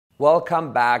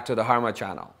Welcome back to the Harma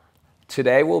Channel.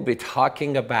 Today we'll be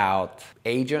talking about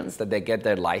agents that they get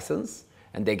their license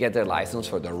and they get their license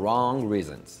for the wrong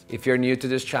reasons. If you're new to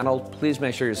this channel, please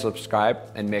make sure you subscribe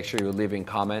and make sure you leave in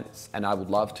comments, and I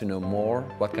would love to know more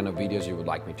what kind of videos you would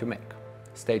like me to make.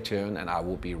 Stay tuned and I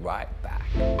will be right back.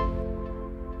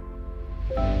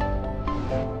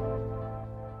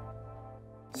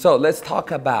 So let's talk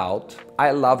about,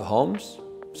 I love homes,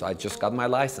 so I just got my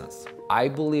license. I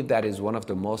believe that is one of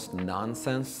the most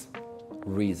nonsense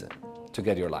reasons to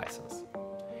get your license.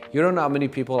 You don't know how many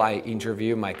people I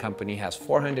interview. My company has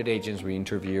 400 agents. We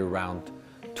interview around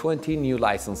 20 new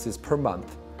licenses per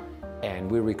month,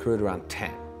 and we recruit around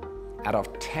 10. Out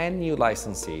of 10 new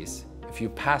licensees, if you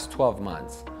pass 12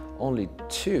 months, only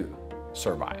 2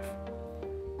 survive.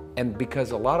 And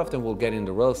because a lot of them will get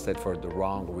into real estate for the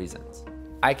wrong reasons.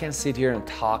 I can sit here and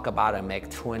talk about and make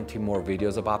 20 more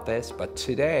videos about this, but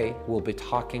today we'll be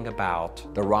talking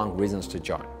about the wrong reasons to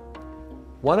join.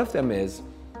 One of them is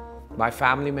my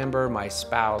family member, my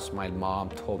spouse, my mom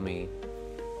told me,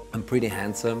 I'm pretty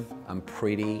handsome,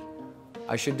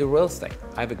 I should do real estate.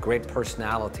 I have a great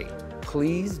personality.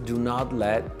 Please do not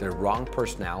let the wrong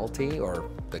personality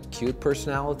or the cute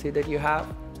personality that you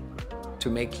have to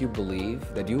make you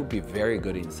believe that you will be very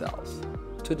good in sales.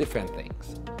 Two different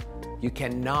things. You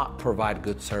cannot provide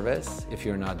good service if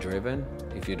you're not driven,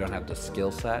 if you don't have the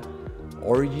skill set,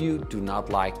 or you do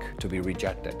not like to be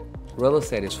rejected. Real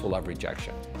estate is full of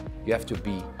rejection. You have to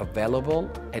be available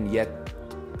and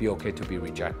yet be okay to be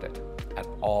rejected at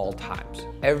all times.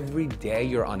 Every day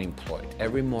you're unemployed.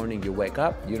 Every morning you wake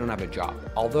up, you don't have a job.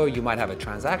 Although you might have a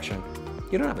transaction,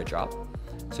 you don't have a job.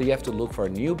 So you have to look for a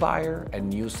new buyer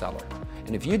and new seller.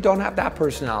 And if you don't have that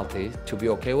personality to be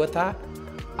okay with that,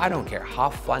 I don't care how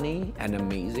funny and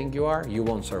amazing you are, you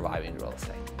won't survive in real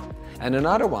estate. And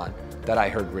another one that I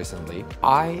heard recently,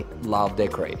 I love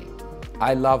decorating.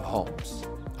 I love homes.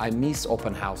 I miss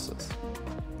open houses.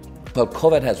 But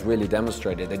COVID has really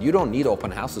demonstrated that you don't need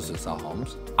open houses to sell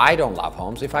homes. I don't love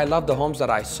homes. If I love the homes that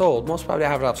I sold, most probably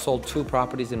I have sold 2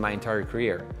 properties in my entire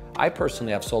career. I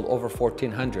personally have sold over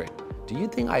 1,400. Do you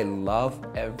think I love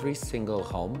every single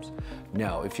homes?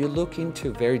 No, if you look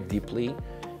into very deeply,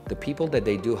 the people that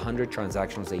they do 100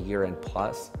 transactions a year and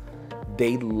plus,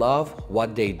 they love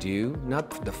what they do,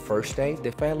 not the first day,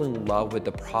 they fell in love with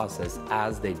the process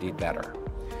as they did better.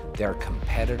 They're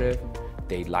competitive,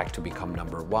 they like to become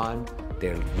number one,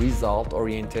 they're result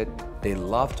oriented, they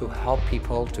love to help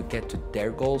people to get to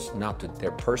their goals, not to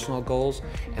their personal goals,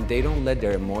 and they don't let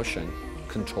their emotion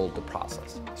control the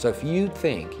process. So if you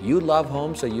think you love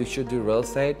homes so you should do real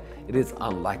estate, it is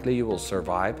unlikely you will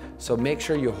survive. So make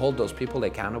sure you hold those people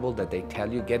accountable that they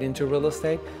tell you get into real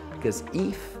estate, because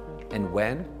if and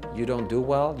when you don't do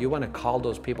well, you want to call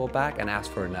those people back and ask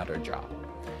for another job.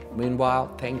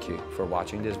 Meanwhile, thank you for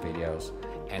watching these videos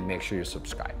and make sure you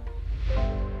subscribe.